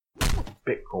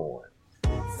Bitcoin.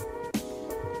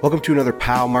 Welcome to another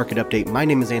POW Market Update. My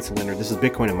name is Ansel Leonard. This is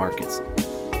Bitcoin and Markets.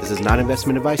 This is not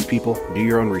investment advice, people. Do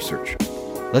your own research.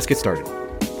 Let's get started.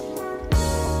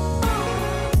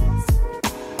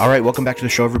 All right, welcome back to the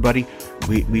show, everybody.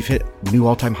 We've hit new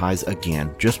all-time highs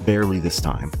again, just barely this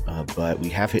time, but we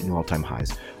have hit new all-time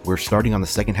highs. We're starting on the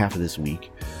second half of this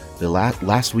week. The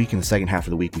last week and the second half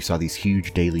of the week, we saw these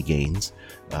huge daily gains,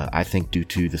 I think due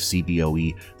to the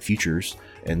CBOE futures.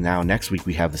 And now next week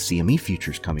we have the CME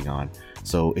futures coming on.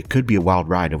 So it could be a wild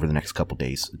ride over the next couple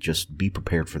days. Just be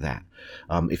prepared for that.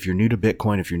 If you're new to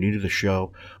Bitcoin, if you're new to the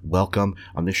show, welcome.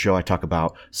 On this show, I talk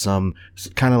about some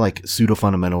kind of like pseudo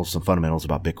fundamentals, some fundamentals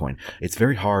about Bitcoin. It's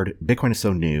very hard. Bitcoin is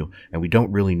so new and we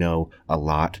don't really know a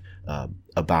lot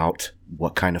about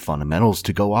what kind of fundamentals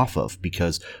to go off of,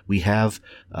 because we have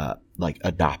like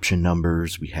adoption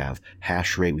numbers, we have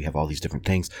hash rate, we have all these different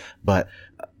things, but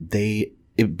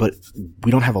we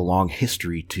don't have a long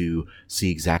history to see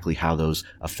exactly how those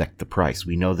affect the price.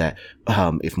 We know that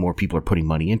if more people are putting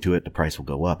money into it, the price will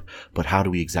go up. But how do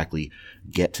we exactly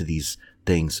get to these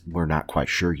things? We're not quite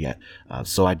sure yet.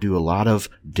 So I do a lot of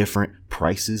different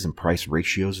prices and price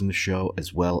ratios in the show,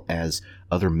 as well as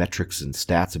other metrics and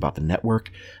stats about the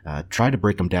network. Try to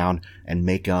break them down and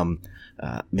make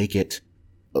it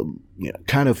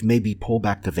kind of maybe pull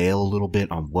back the veil a little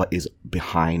bit on what is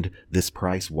behind this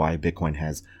price, why Bitcoin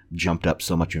has jumped up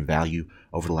so much in value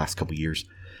over the last couple years.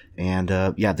 And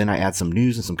then I add some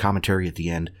news and some commentary at the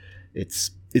end.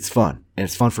 It's fun, and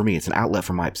it's fun for me. It's an outlet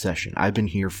for my obsession. I've been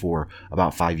here for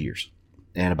about 5 years,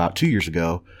 and about 2 years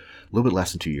ago, a little bit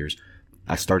less than 2 years,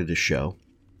 I started this show,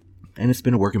 and it's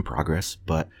been a work in progress.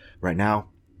 But right now,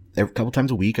 a couple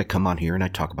times a week, I come on here and I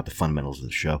talk about the fundamentals of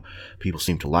the show. People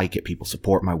seem to like it. People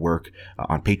support my work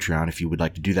on Patreon. If you would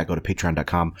like to do that, go to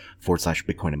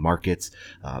patreon.com/Bitcoin and Markets.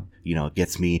 It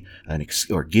gets me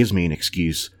gives me an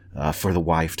excuse for the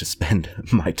wife to spend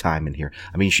my time in here.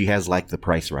 I mean, she has liked the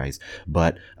price rise,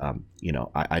 but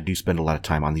I do spend a lot of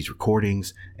time on these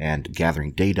recordings and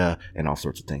gathering data and all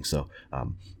sorts of things. So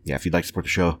if you'd like to support the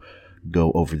show,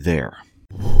 go over there.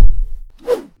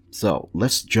 So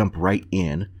let's jump right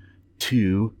in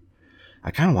to, I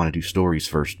kind of want to do stories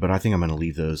first, but I think I'm going to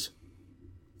leave those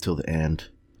till the end.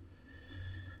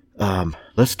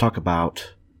 Let's talk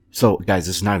about, so guys,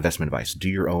 this is not investment advice. Do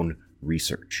your own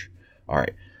research. All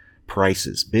right.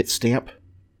 Prices. Bitstamp.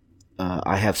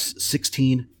 I have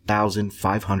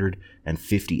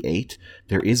 16,558.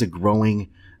 There is a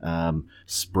growing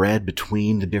spread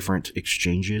between the different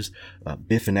exchanges.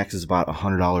 Bitfinex is about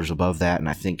 $100 above that, and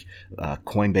I think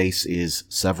Coinbase is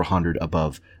several hundred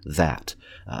above that.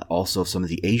 Also, some of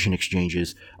the Asian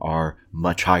exchanges are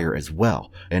much higher as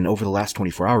well. And over the last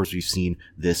 24 hours, we've seen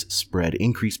this spread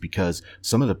increase because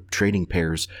some of the trading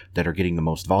pairs that are getting the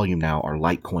most volume now are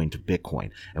Litecoin to Bitcoin,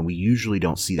 and we usually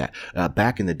don't see that.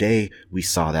 Back in the day, we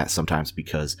saw that sometimes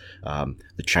because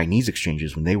the Chinese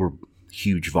exchanges, when they were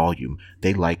huge volume,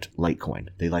 they liked Litecoin.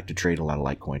 They like to trade a lot of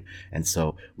Litecoin. And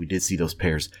so we did see those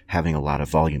pairs having a lot of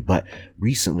volume. But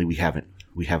recently we haven't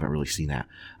really seen that.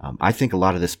 I think a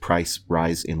lot of this price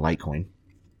rise in Litecoin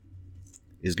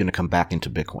is going to come back into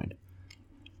Bitcoin.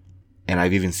 And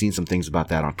I've even seen some things about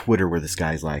that on Twitter where this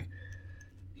guy's like,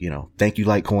 thank you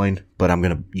Litecoin, but I'm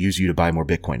going to use you to buy more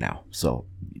Bitcoin now. So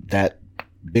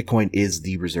Bitcoin is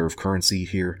the reserve currency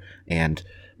here, and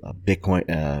Litecoin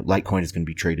is going to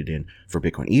be traded in for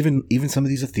Bitcoin. Even some of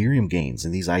these Ethereum gains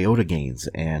and these IOTA gains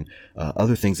and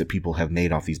other things that people have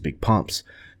made off these big pumps,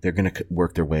 they're going to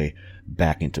work their way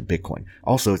back into Bitcoin.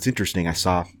 Also, it's interesting. I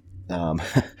saw,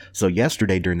 so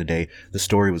yesterday during the day, the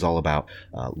story was all about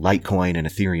Litecoin and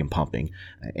Ethereum pumping.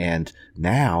 And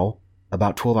now,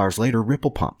 about 12 hours later, Ripple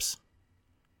pumps.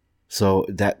 So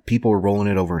that people are rolling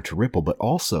it over into Ripple, but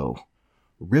also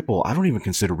Ripple, I don't even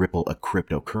consider Ripple a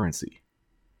cryptocurrency.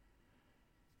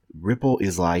 Ripple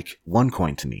is like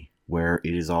OneCoin to me, where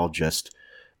it is all just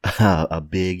a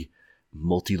big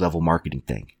multi-level marketing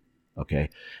thing. Okay.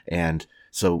 And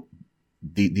so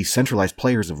the centralized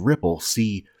players of Ripple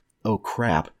see, oh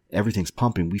crap, everything's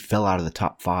pumping. We fell out of the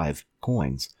top 5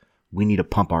 coins. We need to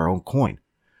pump our own coin.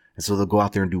 And so they'll go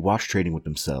out there and do watch trading with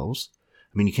themselves.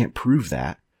 I mean, you can't prove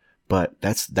that, but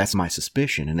that's my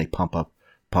suspicion. And they pump up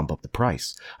the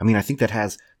price. I mean, I think that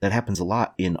happens a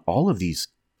lot in all of these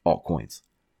altcoins.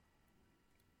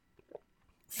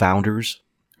 Founders,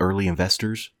 early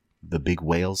investors, the big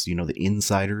whales, the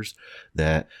insiders,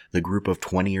 the group of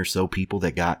 20 or so people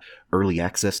that got early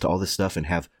access to all this stuff and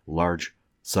have large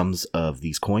sums of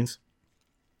these coins.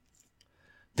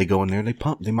 They go in there and they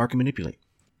pump, they market manipulate.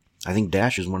 I think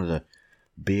Dash is one of the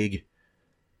big,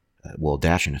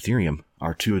 Dash and Ethereum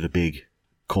are two of the big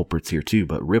culprits here too,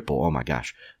 but Ripple, oh my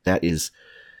gosh,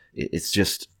 it's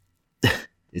just,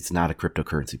 it's not a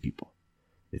cryptocurrency, people.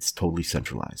 It's totally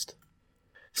centralized.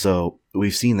 So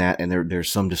we've seen that, and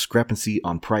there's some discrepancy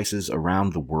on prices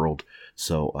around the world.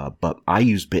 So, but I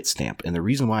use Bitstamp, and the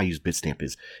reason why I use Bitstamp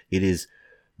is it is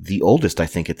the oldest, I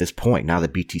think, at this point, now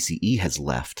that BTCE has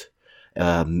left.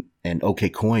 And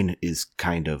OKCoin is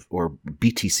kind of, or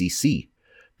BTCC,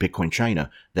 Bitcoin China,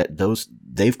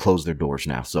 they've closed their doors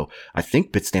now. So I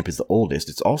think Bitstamp is the oldest.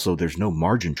 It's also, there's no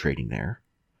margin trading there.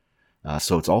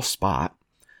 So it's all spot,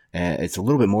 and it's a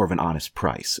little bit more of an honest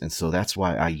price. And so that's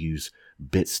why I use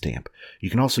Bitstamp. You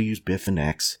can also use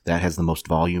BitFinex. That has the most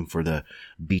volume for the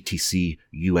BTC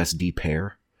USD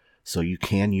pair. So you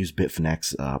can use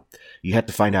Bitfinex. You have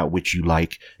to find out which you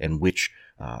like and which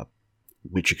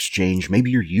exchange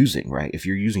maybe you're using, right? If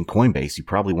you're using Coinbase, you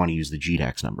probably want to use the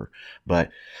GDAX number.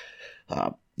 But,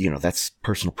 that's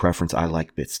personal preference. I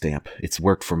like Bitstamp. It's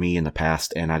worked for me in the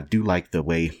past, and I do like the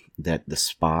way that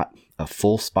a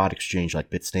full spot exchange like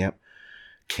Bitstamp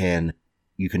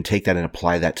you can take that and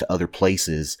apply that to other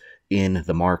places in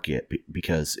the market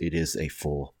because it is a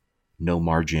full, no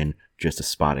margin, just a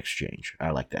spot exchange.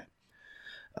 I like that.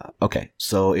 Okay,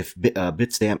 so if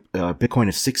Bitstamp, Bitcoin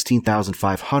is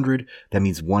 16,500, that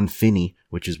means one finny,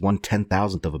 which is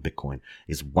 1/10,000th of a Bitcoin,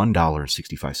 is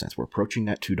 $1.65. We're approaching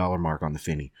that $2 mark on the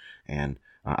finny, and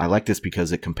I like this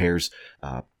because it compares,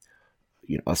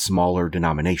 a smaller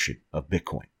denomination of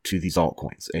Bitcoin to these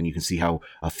altcoins, and you can see how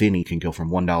a finny can go from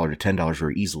 $1 to $10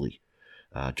 very easily,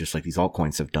 just like these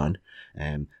altcoins have done.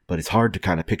 But it's hard to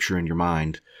kind of picture in your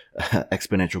mind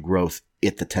exponential growth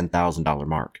at the $10,000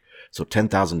 mark. So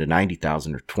 10,000 to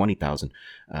 90,000 or 20,000,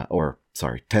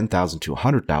 10,000 to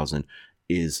 100,000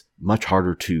 is much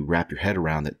harder to wrap your head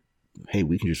around that, hey,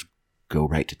 we can just go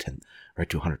right to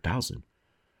 100,000.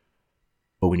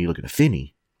 But when you look at a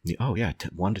finny, $1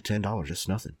 to $10, that's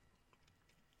nothing.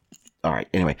 All right.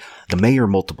 Anyway, the Mayer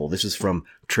multiple. This is from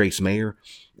Trace Mayer,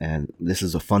 and this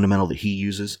is a fundamental that he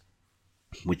uses,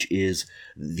 which is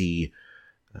the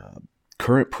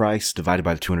current price divided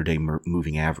by the 200-day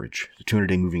moving average. The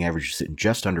 200-day moving average is sitting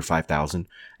just under 5,000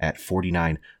 at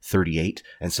 49.38,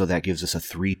 and so that gives us a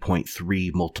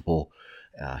 3.3 multiple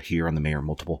here on the Mayer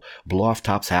multiple. Blow-off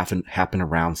tops happen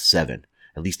around 7.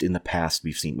 At least in the past,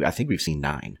 I think we've seen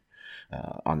 9.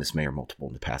 On this Mayer multiple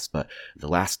in the past, but the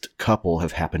last couple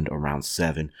have happened around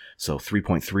 7. So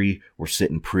 3.3, we're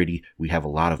sitting pretty. We have a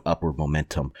lot of upward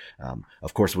momentum.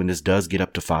 Of course, when this does get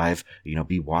up to 5,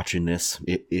 be watching this.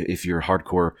 If you're a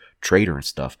hardcore trader and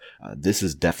stuff, this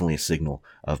is definitely a signal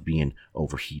of being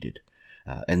overheated.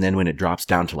 And then when it drops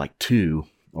down to like 2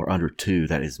 or under 2,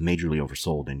 that is majorly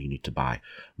oversold and you need to buy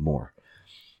more.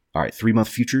 All right, 3-month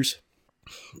futures.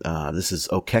 This is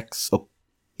OKEX.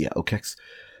 OKEX.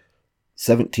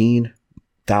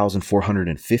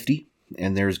 17,450,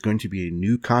 and there's going to be a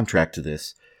new contract to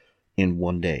this in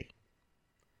 1 day.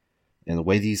 And the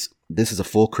way this is a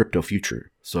full crypto future.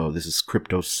 So this is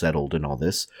crypto settled and all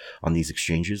this on these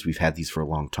exchanges. We've had these for a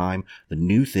long time. The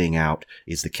new thing out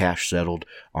is the cash settled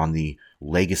on the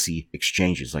legacy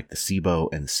exchanges like the SIBO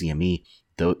and the CME.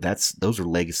 Those are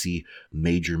legacy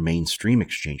major mainstream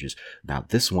exchanges. Now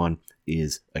this one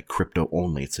is a crypto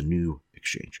only. It's a new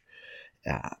exchange.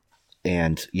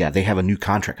 And they have a new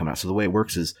contract coming out. So the way it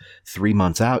works is 3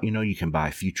 months out, you can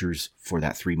buy futures for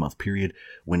that 3-month period.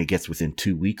 When it gets within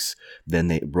 2 weeks,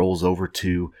 then it rolls over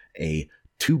to a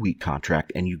 2-week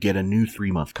contract and you get a new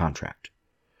 3-month contract.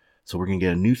 So we're going to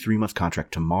get a new 3-month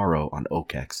contract tomorrow on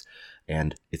OKEX,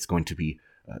 and it's going to be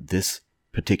this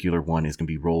particular one is going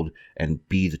to be rolled and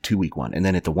be the 2-week one. And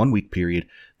then at the 1-week period,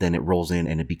 then it rolls in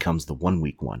and it becomes the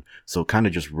 1-week one. So it kind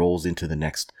of just rolls into the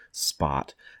next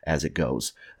spot as it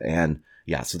goes. And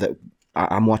so that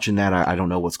I'm watching that. I don't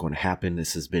know what's going to happen.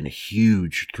 This has been a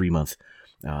huge 3-month,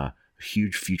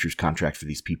 huge futures contract for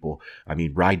these people. I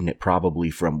mean, riding it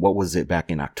probably from, what was it back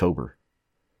in October?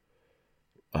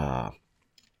 Was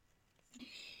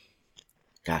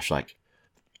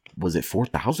it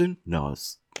 4,000? No,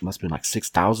 it must have been like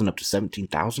 6,000 up to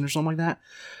 17,000 or something like that.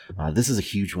 This is a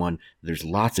huge one. There's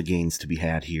lots of gains to be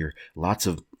had here. Lots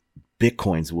of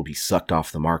Bitcoins will be sucked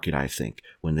off the market, I think,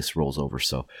 when this rolls over.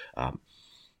 So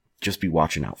just be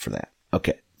watching out for that.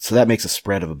 Okay, so that makes a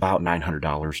spread of about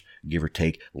 $900, give or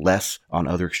take, less on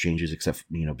other exchanges except,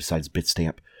 besides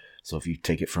Bitstamp. So if you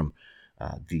take it from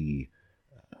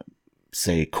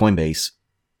say, Coinbase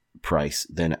price,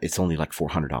 then it's only like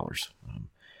 $400.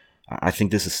 I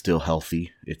think this is still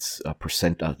healthy. It's a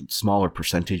smaller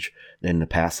percentage than in the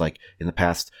past. Like in the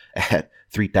past at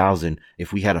 3,000,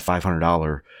 if we had a $500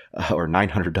 or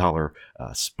 $900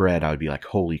 spread, I would be like,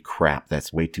 holy crap,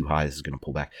 that's way too high. This is going to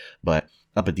pull back. But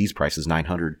up at these prices,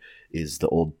 900 is the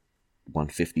old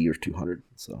 150 or 200.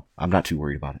 So I'm not too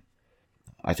worried about it.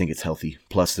 I think it's healthy.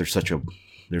 Plus, there's such a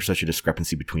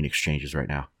discrepancy between exchanges right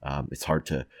now. It's hard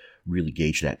to really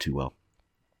gauge that too well.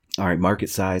 All right, market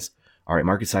size.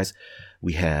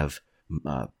 We have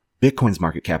Bitcoin's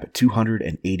market cap at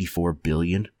 284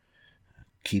 billion.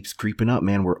 Keeps creeping up,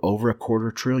 man. We're over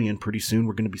 $250 billion. Pretty soon,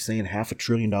 we're going to be saying $500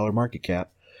 billion market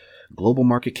cap. Global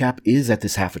market cap is at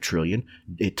this $500 billion.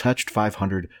 It touched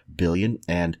 500 billion,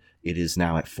 and it is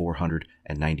now at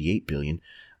 498 billion.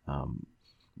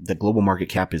 The global market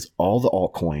cap is all the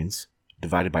altcoins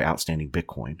divided by outstanding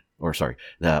Bitcoin,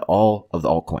 all of the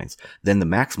altcoins. Then the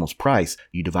Maximalist price,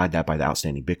 you divide that by the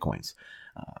outstanding Bitcoins.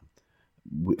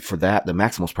 For that, the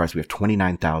Maximalist price, we have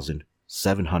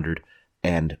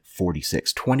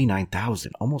 29,746.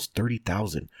 29,000, almost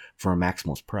 30,000 for a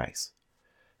Maximalist price.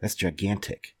 That's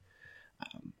gigantic.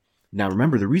 Now,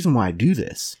 remember, the reason why I do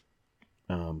this,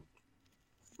 Bitcoin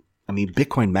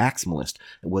maximalist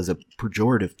was a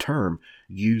pejorative term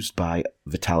used by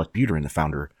Vitalik Buterin,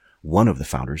 one of the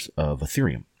founders of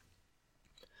Ethereum.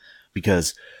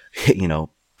 Because,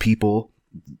 people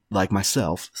like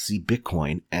myself see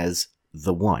Bitcoin as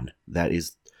the one that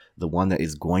is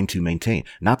going to maintain.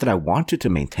 Not that I want it to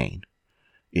maintain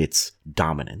its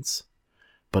dominance,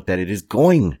 but that it is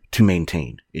going to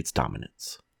maintain its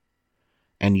dominance.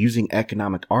 And using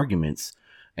economic arguments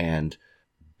and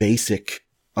basic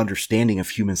understanding of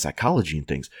human psychology and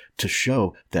things to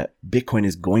show that Bitcoin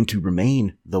is going to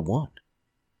remain the one.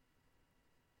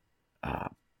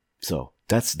 So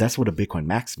that's what a Bitcoin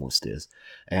maximalist is.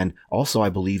 And also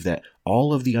I believe that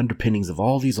all of the underpinnings of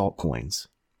all these altcoins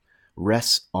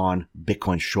rests on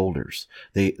Bitcoin's shoulders.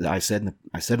 I said in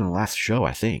the last show,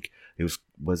 I think it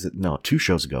was 2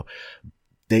 shows ago,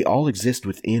 they all exist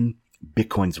within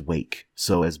Bitcoin's wake.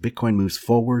 So as Bitcoin moves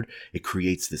forward, it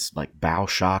creates this like bow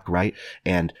shock, right?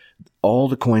 And all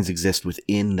the coins exist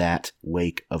within that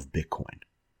wake of Bitcoin.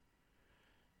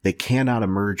 They cannot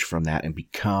emerge from that and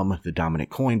become the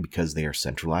dominant coin because they are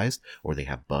centralized or they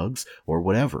have bugs or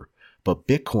whatever. But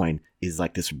Bitcoin is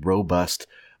like this robust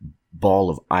ball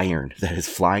of iron that is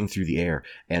flying through the air,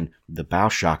 and the bow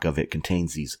shock of it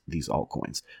contains these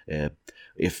altcoins.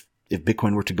 If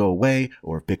Bitcoin were to go away,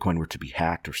 or if Bitcoin were to be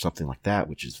hacked or something like that,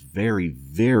 which is very,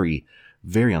 very,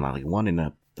 very unlikely, 1 in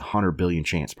 100 billion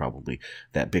chance probably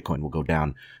that Bitcoin will go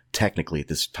down technically at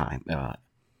this time, at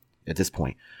this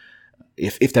point.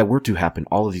 If that were to happen,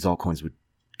 all of these altcoins would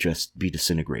just be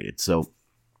disintegrated. So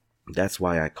that's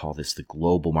why I call this the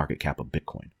global market cap of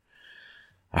Bitcoin.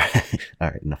 All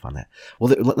right, enough on that.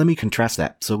 Well, let me contrast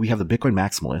that. So we have the Bitcoin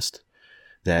maximalist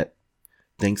that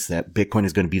thinks that Bitcoin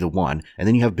is going to be the one. And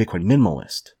then you have Bitcoin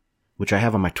minimalist, which I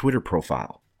have on my Twitter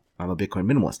profile. I'm a Bitcoin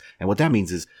minimalist. And what that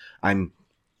means is I'm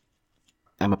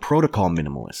a protocol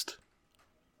minimalist.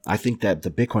 I think that the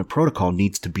Bitcoin protocol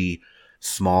needs to be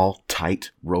small,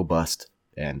 tight, robust,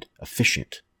 and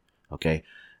efficient. Okay?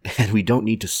 And we don't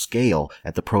need to scale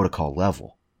at the protocol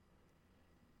level.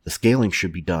 The scaling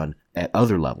should be done at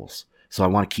other levels. So I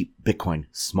want to keep Bitcoin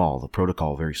small, the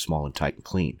protocol very small and tight and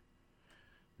clean.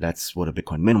 That's what a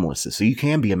Bitcoin minimalist is. So you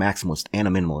can be a maximalist and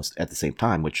a minimalist at the same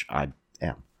time, which I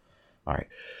am. All right.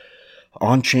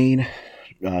 On-chain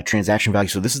transaction value.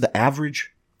 So this is the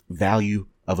average value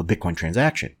of a Bitcoin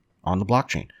transaction on the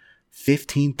blockchain.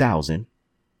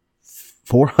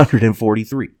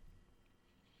 15,443.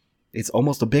 It's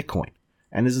almost a Bitcoin.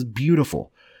 And this is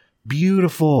beautiful.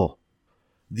 Beautiful.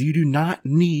 You do not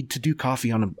need to do coffee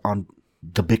on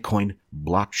the Bitcoin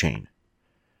blockchain.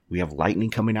 We have Lightning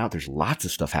coming out. There's lots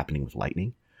of stuff happening with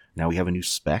Lightning. Now we have a new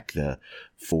spec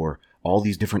for all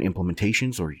these different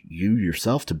implementations, or you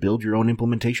yourself to build your own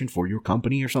implementation for your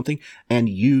company or something and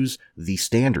use the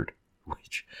standard.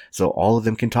 So all of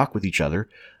them can talk with each other.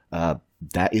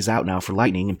 That is out now for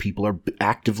Lightning, and people are very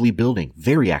actively building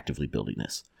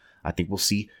this. I think we'll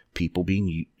see people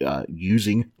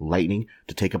using Lightning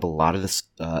to take up a lot of this.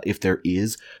 If there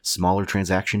is smaller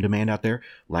transaction demand out there,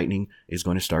 Lightning is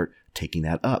going to start taking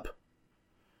that up.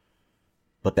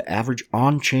 But the average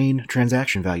on-chain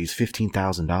transaction value is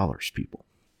 $15,000, people.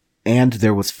 And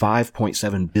there was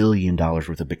 $5.7 billion worth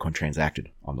of Bitcoin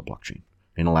transacted on the blockchain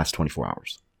in the last 24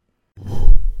 hours.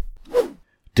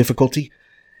 Difficulty.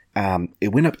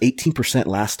 It went up 18%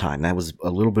 last time. That was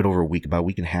a little bit over a week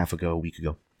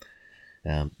ago.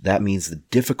 That means the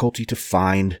difficulty to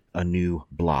find a new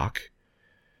block.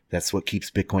 That's what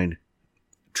keeps Bitcoin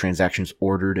transactions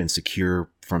ordered and secure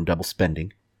from double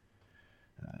spending.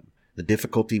 The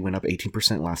difficulty went up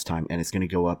 18% last time, and it's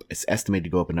estimated to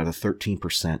go up another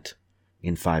 13%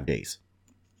 in 5 days.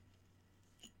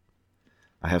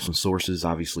 I have some sources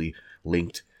obviously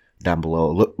linked down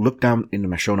below. Look down into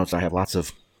my show notes. I have lots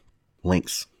of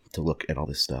links to look at all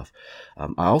this stuff.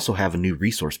 I also have a new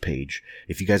resource page.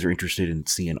 If you guys are interested in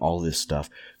seeing all this stuff,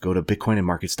 go to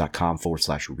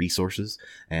bitcoinandmarkets.com/resources.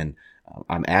 And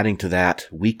I'm adding to that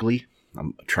weekly.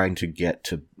 I'm trying to get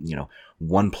to,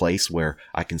 one place where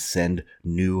I can send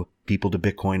new people to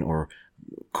Bitcoin or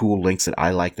cool links that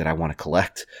I like that I want to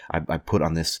collect. I put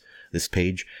on this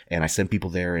page, and I send people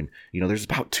there, and, there's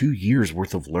about 2 years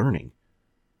worth of learning.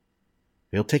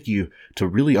 It'll take you to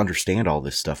really understand all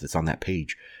this stuff that's on that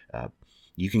page.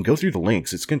 You can go through the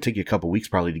links. It's going to take you a couple weeks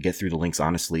probably to get through the links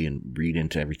honestly and read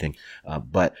into everything.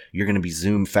 But you're going to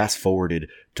be fast forwarded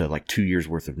to like 2 years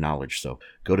worth of knowledge. So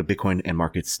go to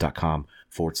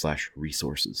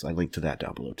bitcoinandmarkets.com/resources. I link to that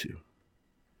down below too.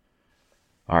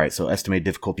 All right. So estimated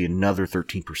difficulty, another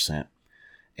 13%.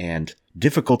 And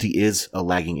difficulty is a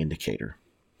lagging indicator.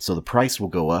 So the price will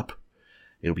go up.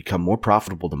 It'll become more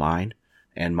profitable to mine,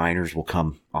 and miners will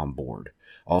come on board.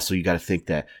 Also, you got to think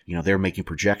that, they're making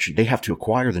projections. They have to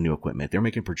acquire the new equipment. They're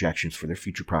making projections for their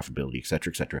future profitability, et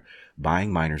cetera, et cetera.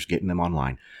 Buying miners, getting them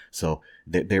online. So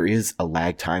there is a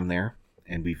lag time there.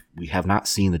 And we have not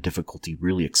seen the difficulty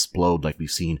really explode like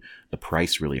we've seen the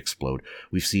price really explode.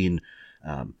 We've seen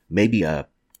maybe a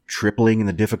tripling in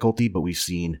the difficulty, but we've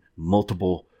seen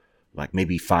multiple, like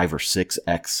maybe 5 or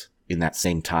 6x in that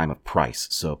same time of price.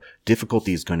 So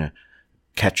difficulty is going to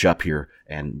catch up here,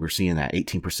 and we're seeing that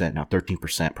 18%, now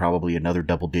 13%, probably another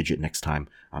double digit next time,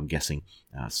 I'm guessing.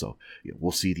 So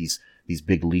we'll see these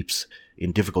big leaps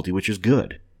in difficulty, which is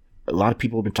good. A lot of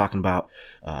people have been talking about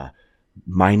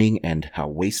mining and how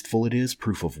wasteful it is.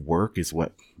 Proof of work is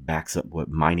what backs up what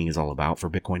mining is all about for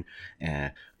Bitcoin.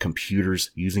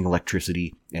 Computers using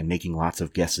electricity and making lots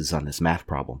of guesses on this math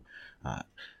problem.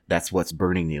 That's what's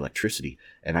burning the electricity.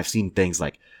 And I've seen things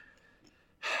like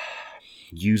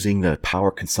using the power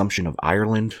consumption of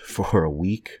Ireland for a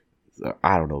week.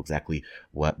 I don't know exactly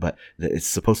what, but it's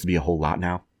supposed to be a whole lot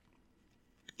now.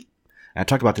 And I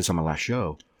talked about this on my last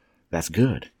show. That's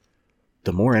good.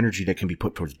 The more energy that can be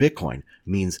put towards Bitcoin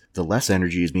means the less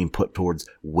energy is being put towards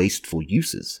wasteful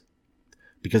uses.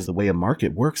 Because the way a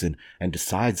market works and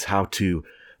decides how to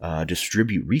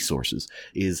distribute resources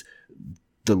is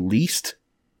the least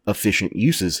efficient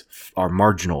uses are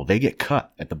marginal. They get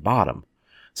cut at the bottom.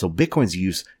 So Bitcoin's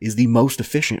use is the most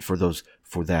efficient for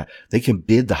that. They can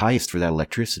bid the highest for that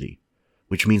electricity,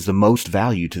 which means the most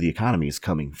value to the economy is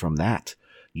coming from that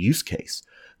use case.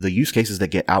 The use cases that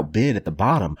get outbid at the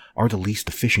bottom are the least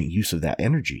efficient use of that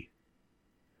energy.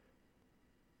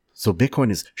 So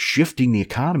Bitcoin is shifting the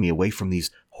economy away from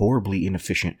these horribly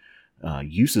inefficient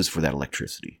uses for that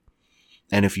electricity.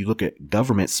 And if you look at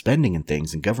government spending and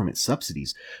things and government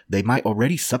subsidies, they might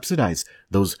already subsidize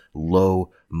those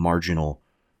low marginal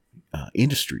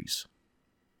industries.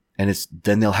 And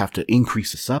then they'll have to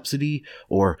increase the subsidy,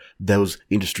 or those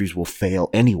industries will fail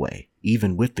anyway,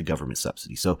 even with the government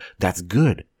subsidy. So that's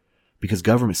good, because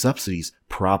government subsidies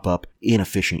prop up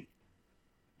inefficient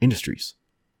industries,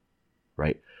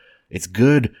 right? It's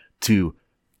good to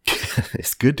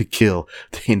kill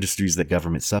the industries that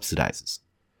government subsidizes,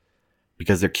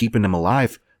 because they're keeping them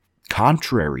alive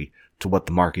contrary to what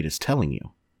the market is telling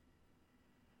you.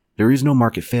 There is no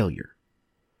market failure.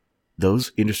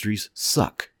 Those industries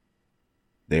suck.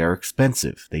 They are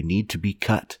expensive. They need to be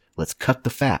cut. Let's cut the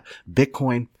fat.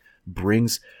 Bitcoin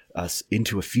brings us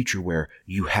into a future where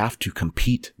you have to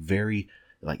compete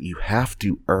you have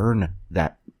to earn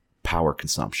that power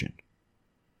consumption.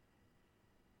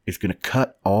 It's going to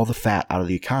cut all the fat out of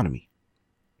the economy,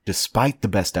 despite the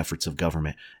best efforts of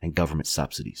government and government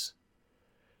subsidies.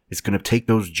 It's going to take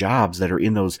those jobs that are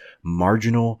in those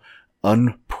marginal,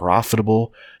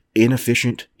 unprofitable,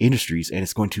 inefficient industries, and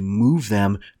it's going to move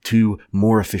them to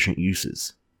more efficient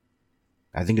uses.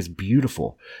 I think it's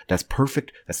beautiful. That's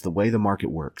perfect. That's the way the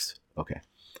market works. Okay.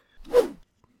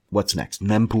 What's next?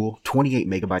 Mempool, 28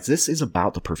 megabytes. This is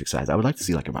about the perfect size. I would like to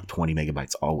see like about 20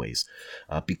 megabytes always.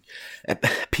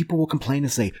 People will complain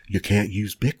and say, you can't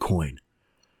use Bitcoin.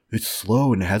 It's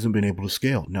slow and it hasn't been able to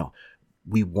scale. No,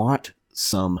 we want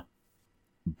some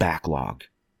backlog.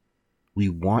 We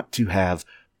want to have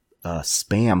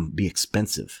spam be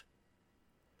expensive,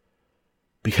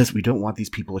 because we don't want these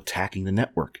people attacking the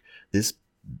network. This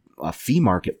fee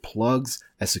market plugs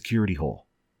a security hole.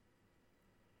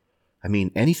 I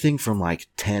mean, anything from like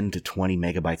 10 to 20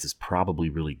 megabytes is probably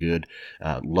really good.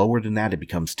 Lower than that, it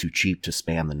becomes too cheap to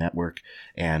spam the network.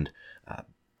 And,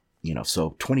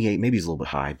 so 28 maybe is a little bit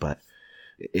high, but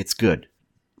it's good.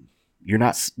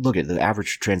 Look at the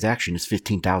average transaction is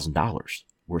 $15,000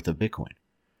 worth of Bitcoin.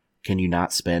 Can you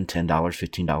not spend $10,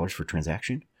 $15 for a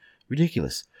transaction?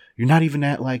 Ridiculous. You're not even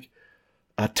at like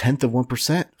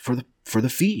 0.1% for the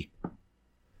fee.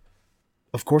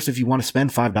 Of course, if you want to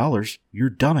spend $5, you're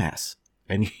dumbass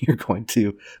and you're going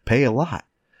to pay a lot.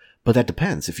 But that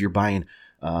depends. If you're buying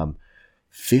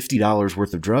 $50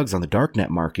 worth of drugs on the darknet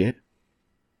market,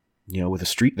 with a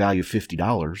street value of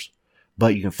 $50,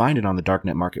 but you can find it on the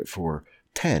darknet market for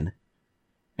 $10,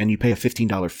 and you pay a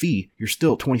 $15 fee, you're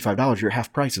still at $25. You're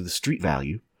half price of the street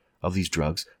value of these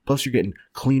drugs. Plus, you're getting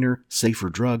cleaner, safer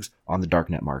drugs on the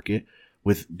darknet market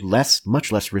with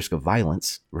much less risk of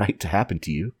violence, right, to happen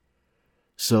to you.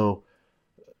 So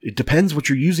it depends what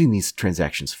you're using these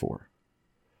transactions for.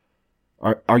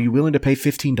 Are you willing to pay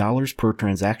 $15 per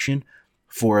transaction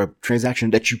for a transaction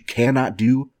that you cannot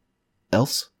do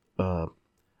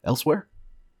elsewhere?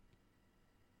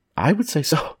 I would say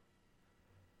so.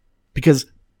 Because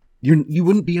you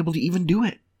wouldn't be able to even do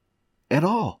it at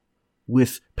all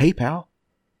with PayPal.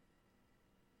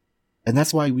 And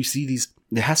that's why we see these.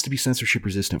 It has to be censorship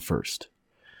resistant first.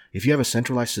 If you have a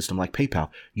centralized system like PayPal,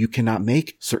 you cannot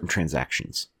make certain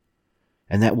transactions.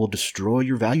 And that will destroy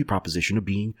your value proposition of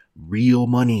being real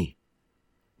money.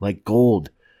 Like gold.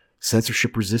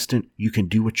 Censorship resistant, you can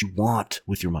do what you want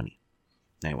with your money.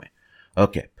 Anyway,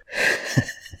 okay.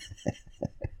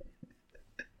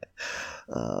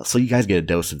 So you guys get a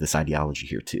dose of this ideology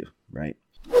here too, right?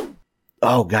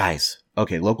 Oh, guys.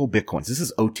 Okay, local Bitcoins. This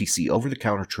is OTC,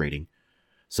 over-the-counter trading.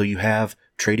 So you have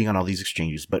trading on all these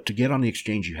exchanges, but to get on the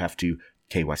exchange, you have to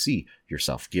KYC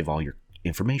yourself, give all your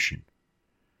information.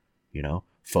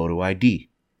 Photo ID,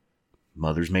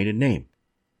 mother's maiden name.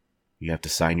 You have to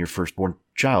sign your firstborn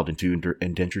child into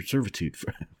indentured servitude.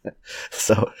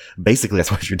 So basically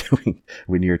that's what you're doing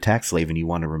when you're a tax slave and you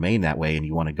want to remain that way and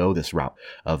you want to go this route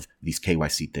of these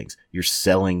KYC things. You're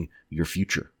selling your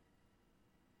future.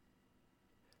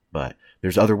 But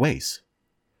there's other ways.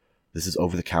 This is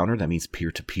over the counter. That means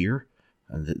peer to peer.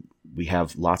 We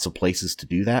have lots of places to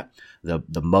do that.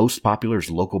 The most popular is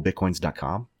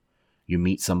localbitcoins.com. You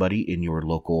meet somebody in your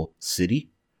local city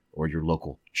or your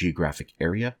local geographic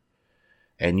area,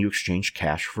 and you exchange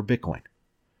cash for Bitcoin.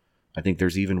 I think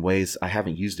there's even ways, I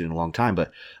haven't used it in a long time,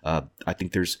 but I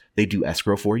think they do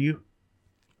escrow for you.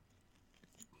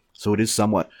 So it is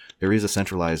there is a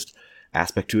centralized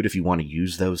aspect to it if you want to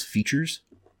use those features.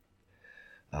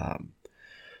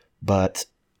 But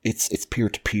it's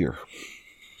peer-to-peer.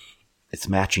 It's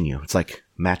matching you. It's like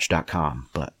Match.com,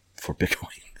 but for Bitcoin.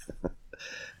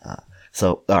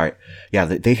 So, all right. Yeah,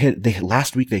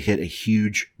 last week they hit a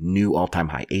huge new all-time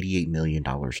high, $88 million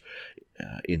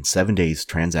in 7 days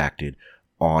transacted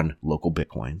on local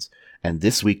Bitcoins. And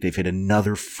this week they've hit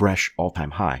another fresh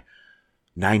all-time high,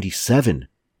 $97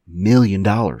 million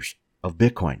of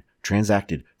Bitcoin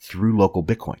transacted through local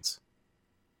Bitcoins.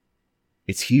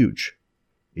 It's huge.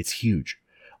 It's huge.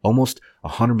 Almost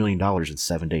 $100 million in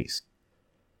 7 days.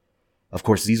 Of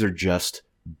course, these are just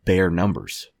bare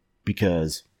numbers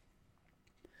because,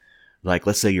 like,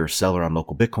 let's say you're a seller on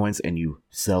local Bitcoins and you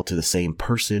sell to the same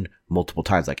person multiple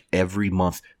times. Like every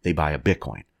month they buy a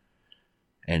Bitcoin.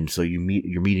 And so you're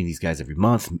meeting these guys every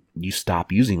month. You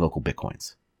stop using local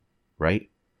Bitcoins, right?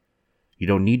 You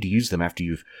don't need to use them after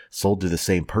you've sold to the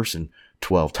same person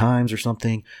 12 times or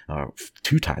something, or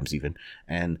 2 times even,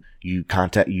 and you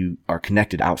are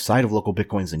connected outside of local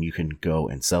Bitcoins and you can go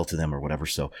and sell to them or whatever.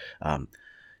 So,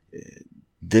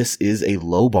 this is a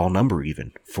lowball number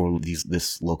even for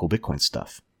this local Bitcoin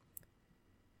stuff.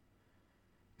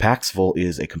 Paxful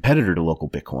is a competitor to local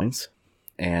Bitcoins,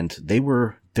 and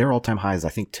their all-time high is, I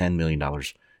think, $10 million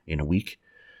in a week.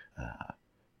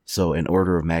 So an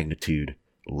order of magnitude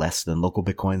less than local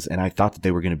Bitcoins. And I thought that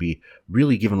they were going to be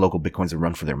really giving local Bitcoins a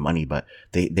run for their money, but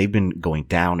they've been going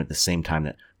down at the same time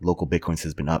that local Bitcoins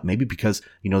has been up. Maybe because,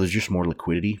 there's just more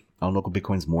liquidity on local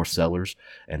Bitcoins, more sellers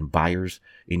and buyers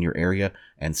in your area.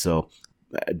 And so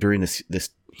during this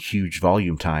huge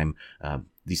volume time,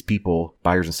 these people,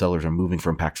 buyers and sellers, are moving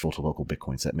from Paxful to local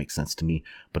Bitcoins. That makes sense to me.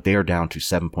 But they are down to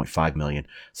 7.5 million.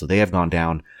 So they have gone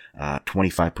down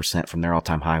 25% from their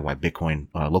all-time high, while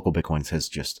local Bitcoins has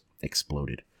just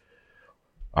exploded.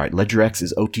 All right, LedgerX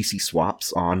is OTC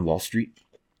swaps on Wall Street.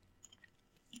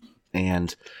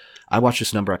 And I watched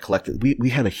this number. I collected. We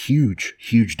had a huge,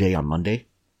 huge day on Monday.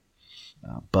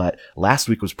 But last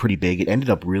week was pretty big. It ended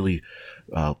up really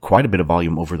quite a bit of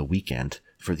volume over the weekend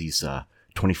for these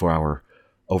 24-hour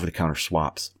over-the-counter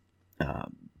swaps.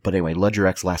 But anyway,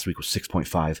 LedgerX last week was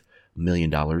 $6.5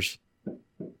 million.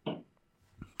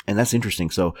 And that's interesting.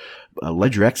 So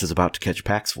LedgerX is about to catch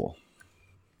Paxful.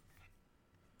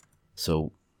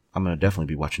 So I'm going to definitely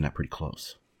be watching that pretty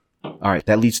close. All right,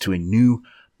 that leads to a new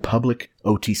public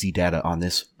OTC data on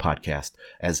this podcast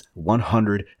as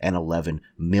 $111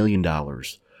 million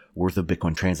worth of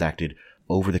Bitcoin transacted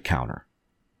over the counter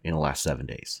in the last 7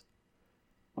 days.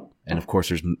 And of course,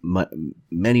 there's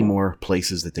many more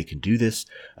places that they can do this.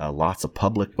 Lots of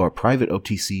public or private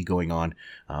OTC going on.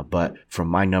 But from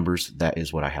my numbers, that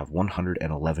is what I have.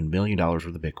 $111 million worth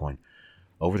of Bitcoin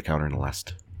over the counter in the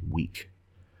last week.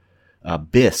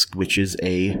 BISC, which is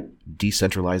a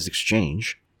decentralized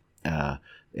exchange,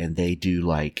 and they do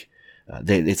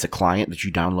it's a client that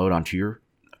you download onto your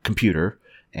computer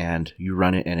and you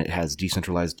run it, and it has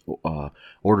decentralized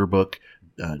order book,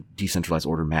 decentralized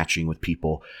order matching with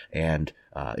people, and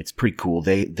it's pretty cool.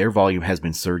 Their volume has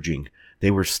been surging.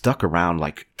 They were stuck around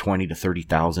like $20,000 to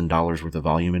 $30,000 worth of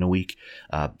volume in a week,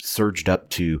 surged up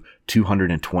to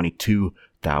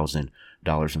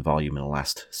 $222,000 in volume in the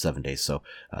last 7 days. So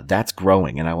that's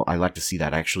growing, and I like to see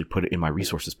that. I actually put it in my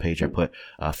resources page. I put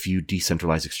a few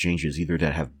decentralized exchanges either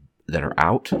that are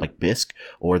out, like BISC,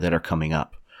 or that are coming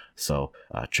up. So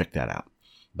check that out.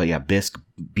 But yeah, BISC,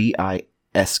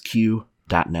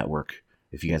 BISQ.network,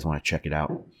 if you guys want to check it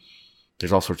out.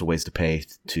 There's all sorts of ways to pay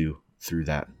through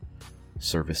that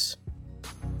service.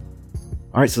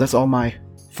 All right, so that's all my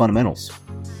fundamentals.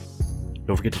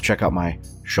 Don't forget to check out my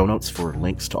show notes for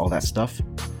links to all that stuff.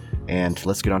 And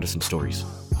let's get on to some stories.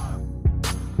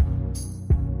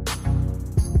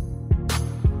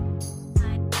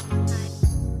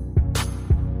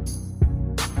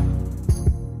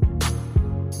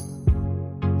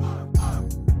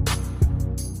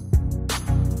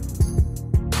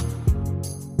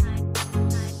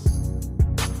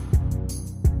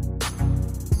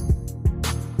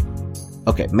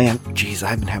 Okay, man, geez,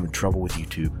 I've been having trouble with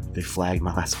YouTube. They flagged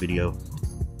my last video.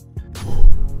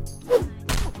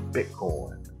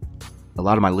 Bitcoin. A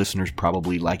lot of my listeners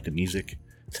probably like the music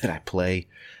that I play,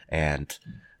 and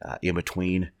in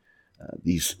between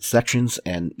these sections,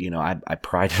 and I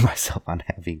prided myself on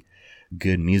having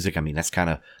good music. I mean, that's kind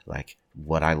of like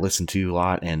what I listen to a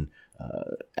lot, and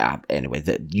anyway,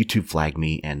 that YouTube flagged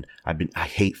me, and I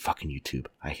hate fucking YouTube.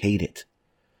 I hate it.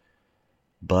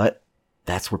 But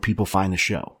that's where people find the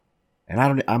show.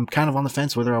 And I'm kind of on the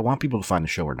fence whether I want people to find the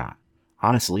show or not.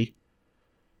 Honestly.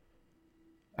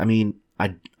 I mean,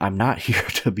 I'm not here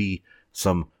to be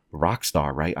some rock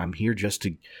star, right? I'm here just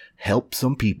to help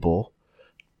some people,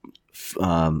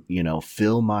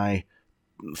 fulfill my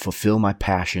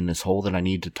passion, this hole that I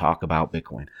need to talk about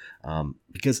Bitcoin.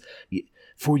 Because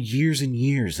for years and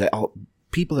years,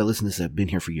 people that listen to this have been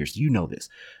here for years. You know this.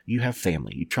 You have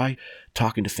family. You try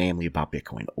talking to family about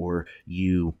Bitcoin, or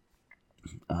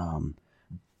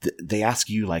they ask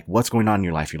you like, what's going on in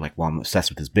your life? You're like, well, I'm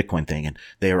obsessed with this Bitcoin thing, and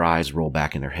their eyes roll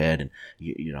back in their head, and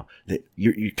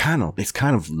it's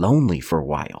kind of lonely for a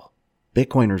while.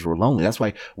 Bitcoiners were lonely. That's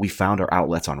why we found our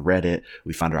outlets on Reddit.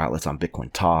 We found our outlets on Bitcoin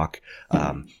Talk,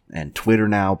 and Twitter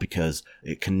now, because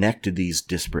it connected these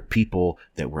disparate people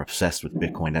that were obsessed with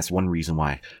Bitcoin. That's one reason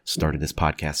why I started this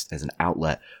podcast, as an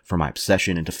outlet for my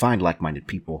obsession and to find like-minded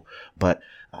people. But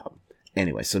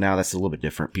anyway, so now that's a little bit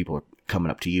different. People are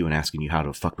coming up to you and asking you, how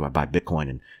the fuck do I buy Bitcoin?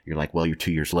 And you're like, well, you're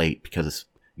 2 years late because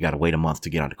you got to wait a month to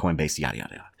get onto Coinbase, yada,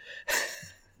 yada, yada.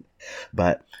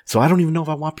 But so I don't even know if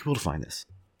I want people to find this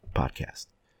podcast.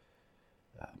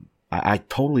 I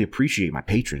totally appreciate my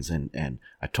patrons, and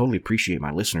I totally appreciate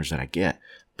my listeners that I get,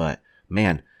 but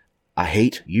man, I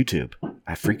hate YouTube.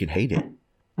 I freaking hate it.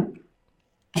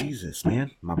 Jesus,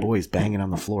 man, my boy's banging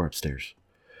on the floor upstairs.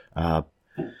 Yeah,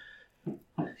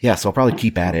 so I'll probably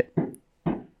keep at it.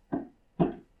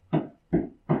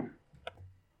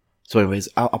 So anyways,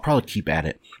 I'll probably keep at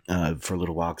it for a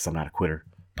little while, because I'm not a quitter.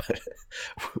 But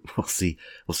we'll see.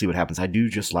 We'll see what happens. I do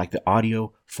just like the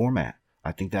audio format.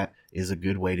 I think that is a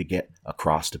good way to get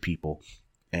across to people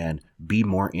and be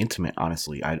more intimate,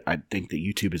 honestly. I think that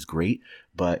YouTube is great,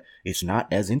 but it's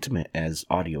not as intimate as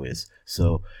audio is.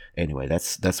 So anyway,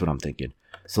 that's what I'm thinking.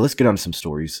 So let's get on to some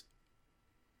stories.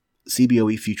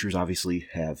 CBOE futures obviously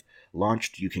have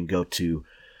launched. You can go to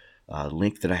a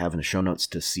link that I have in the show notes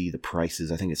to see the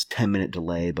prices. I think it's 10-minute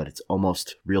delay, but it's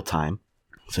almost real time.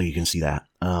 So you can see that.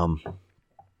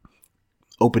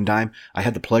 Open Dime. I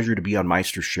had the pleasure to be on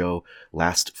Meister's show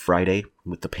last Friday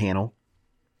with the panel,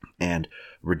 and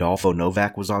Rodolfo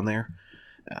Novak was on there.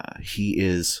 He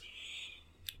is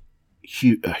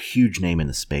a huge name in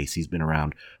the space. He's been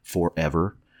around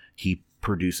forever. He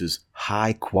produces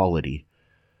high quality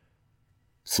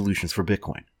solutions for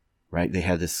Bitcoin, right? They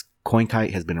had this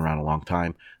CoinKite, has been around a long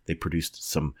time. They produced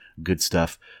some good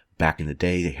stuff back in the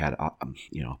day. They had,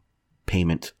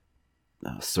 payment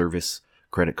service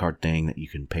credit card thing that you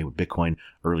can pay with Bitcoin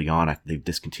early on. They've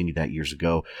discontinued that years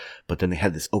ago. But then they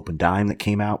had this Open Dime that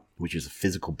came out, which is a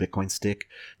physical Bitcoin stick.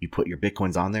 You put your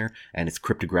Bitcoins on there, and it's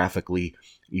cryptographically,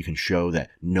 you can show that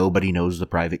nobody knows the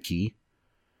private key.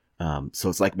 So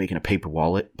it's like making a paper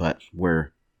wallet, but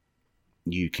where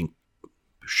you can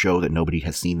show that nobody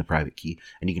has seen the private key,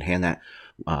 and you can hand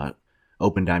that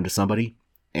Open Dime to somebody,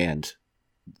 and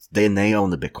then they own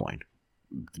the Bitcoin.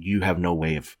 You have no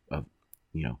way of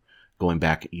going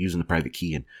back using the private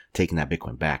key and taking that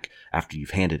Bitcoin back after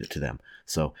you've handed it to them.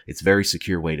 So it's a very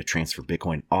secure way to transfer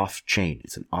Bitcoin off chain.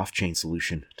 It's an off chain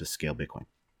solution to scale Bitcoin.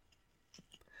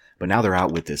 But now they're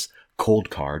out with this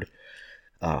cold card.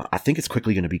 I think it's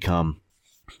quickly going to become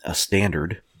a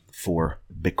standard for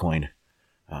Bitcoin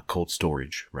cold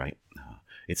storage, right?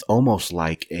 It's almost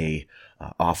like a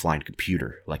offline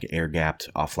computer, like an air-gapped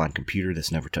offline computer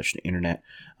that's never touched the internet.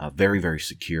 Very, very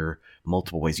secure,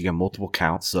 multiple ways. You got multiple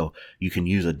accounts, so you can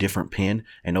use a different PIN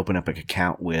and open up an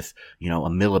account with, a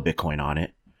millibitcoin on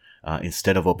it,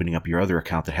 instead of opening up your other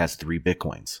account that has 3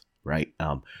 Bitcoins, right?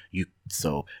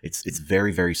 So it's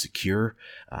very, very secure.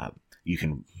 You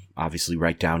can obviously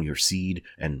write down your seed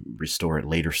and restore it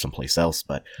later someplace else,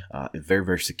 but a very,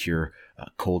 very secure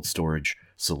cold storage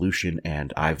solution,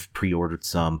 and I've pre-ordered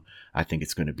some. I think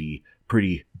it's going to be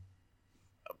pretty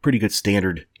good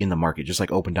standard in the market, just like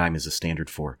OpenDime is a standard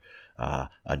for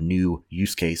a new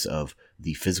use case of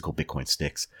the physical Bitcoin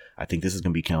sticks. I think this is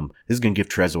going to give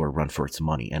Trezor a run for its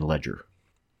money, and Ledger.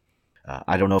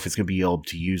 I don't know if it's going to be able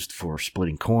to be used for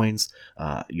splitting coins.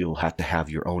 You'll have to have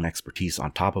your own expertise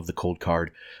on top of the cold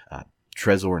card.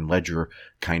 Trezor and Ledger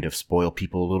kind of spoil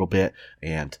people a little bit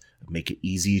and make it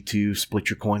easy to split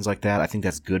your coins like that. I think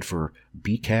that's good for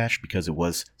Bcash because it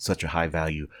was such a high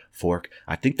value fork.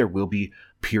 I think there will be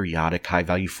periodic high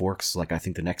value forks. Like I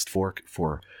think the next fork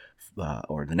or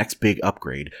the next big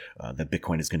upgrade that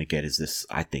Bitcoin is going to get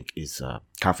is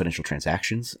confidential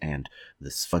transactions and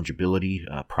this fungibility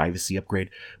privacy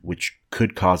upgrade, which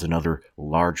could cause another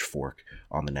large fork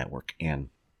on the network. And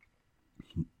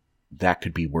that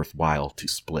could be worthwhile to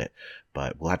split,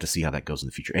 but we'll have to see how that goes in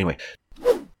the future. Anyway,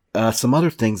 some other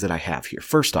things that I have here.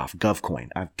 First off, GovCoin.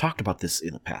 I've talked about this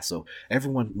in the past. So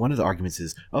one of the arguments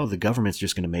is, the government's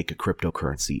just going to make a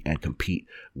cryptocurrency and compete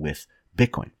with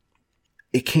Bitcoin.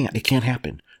 It can't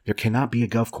happen. There cannot be a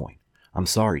GovCoin. I'm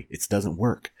sorry. It doesn't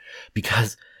work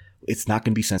because it's not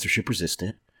going to be censorship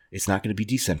resistant. It's not going to be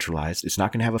decentralized. It's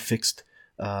not going to have a fixed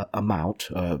amount,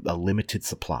 a limited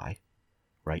supply,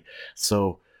 right?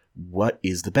 So what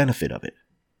is the benefit of it?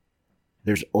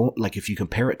 If you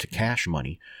compare it to cash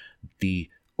money, the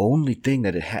only thing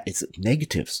that it has, it's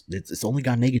negatives. It's only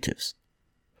got negatives.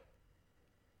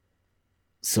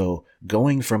 So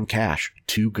going from cash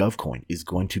to GovCoin is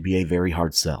going to be a very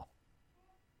hard sell.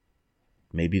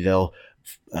 Maybe they'll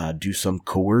do some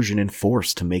coercion and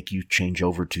force to make you change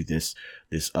over to this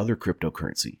other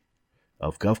cryptocurrency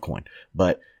of GovCoin,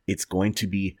 but it's going to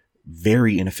be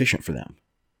very inefficient for them.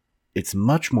 It's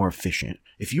much more efficient.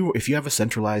 If you have a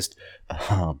centralized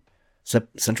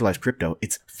crypto,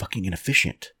 it's fucking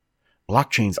inefficient.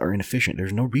 Blockchains are inefficient.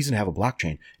 There's no reason to have a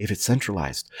blockchain if it's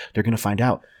centralized. They're going to find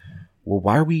out, well,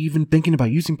 why are we even thinking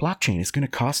about using blockchain? It's going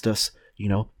to cost us,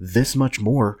 this much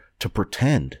more to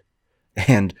pretend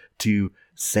and to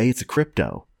say it's a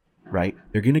crypto, right?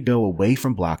 They're going to go away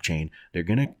from blockchain. They're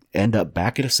going to end up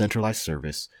back at a centralized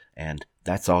service. And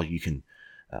that's all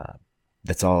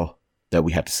that's all that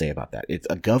we have to say about that.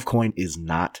 A GovCoin is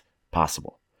not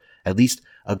possible. At least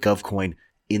a GovCoin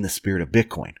in the spirit of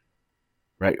Bitcoin,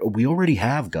 right? We already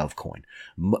have GovCoin.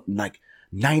 Like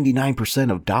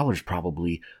 99% of dollars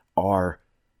probably are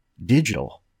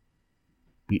digital.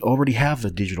 We already have the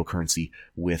digital currency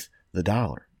with the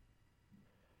dollar.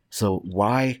 So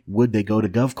why would they go to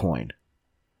GovCoin?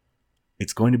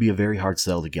 It's going to be a very hard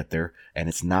sell to get there, and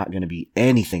it's not going to be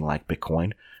anything like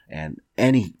Bitcoin and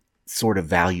any sort of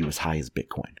value as high as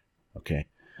Bitcoin. Okay.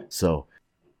 So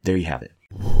there you have it.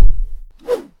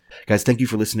 Guys, thank you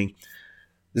for listening.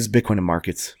 This is Bitcoin and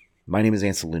Markets. My name is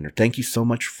Ansel Linder. Thank you so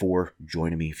much for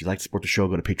joining me. If you'd like to support the show,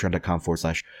 go to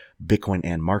patreon.com/Bitcoin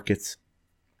and Markets.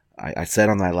 I said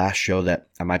on my last show that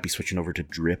I might be switching over to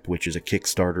Drip, which is a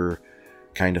Kickstarter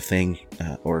kind of thing,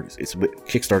 or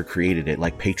Kickstarter created it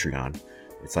like Patreon.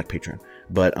 It's like Patreon,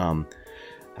 but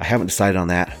I haven't decided on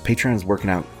that. Patreon is working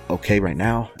out okay right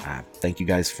now. Thank you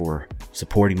guys for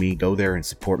supporting me. Go there and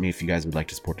support me if you guys would like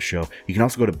to support the show. You can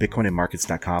also go to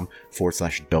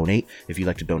bitcoinandmarkets.com/donate if you'd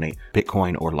like to donate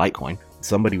Bitcoin or Litecoin.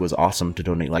 Somebody was awesome to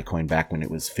donate Litecoin back when it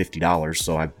was $50,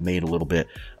 so I made a little bit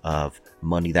of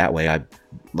money that way.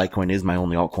 Litecoin is my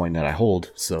only altcoin that I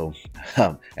hold, so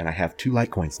and I have 2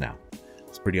 Litecoins now.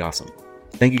 It's pretty awesome.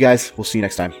 Thank you guys. We'll see you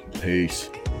next time. Peace.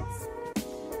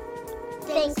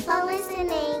 Thanks for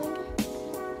listening.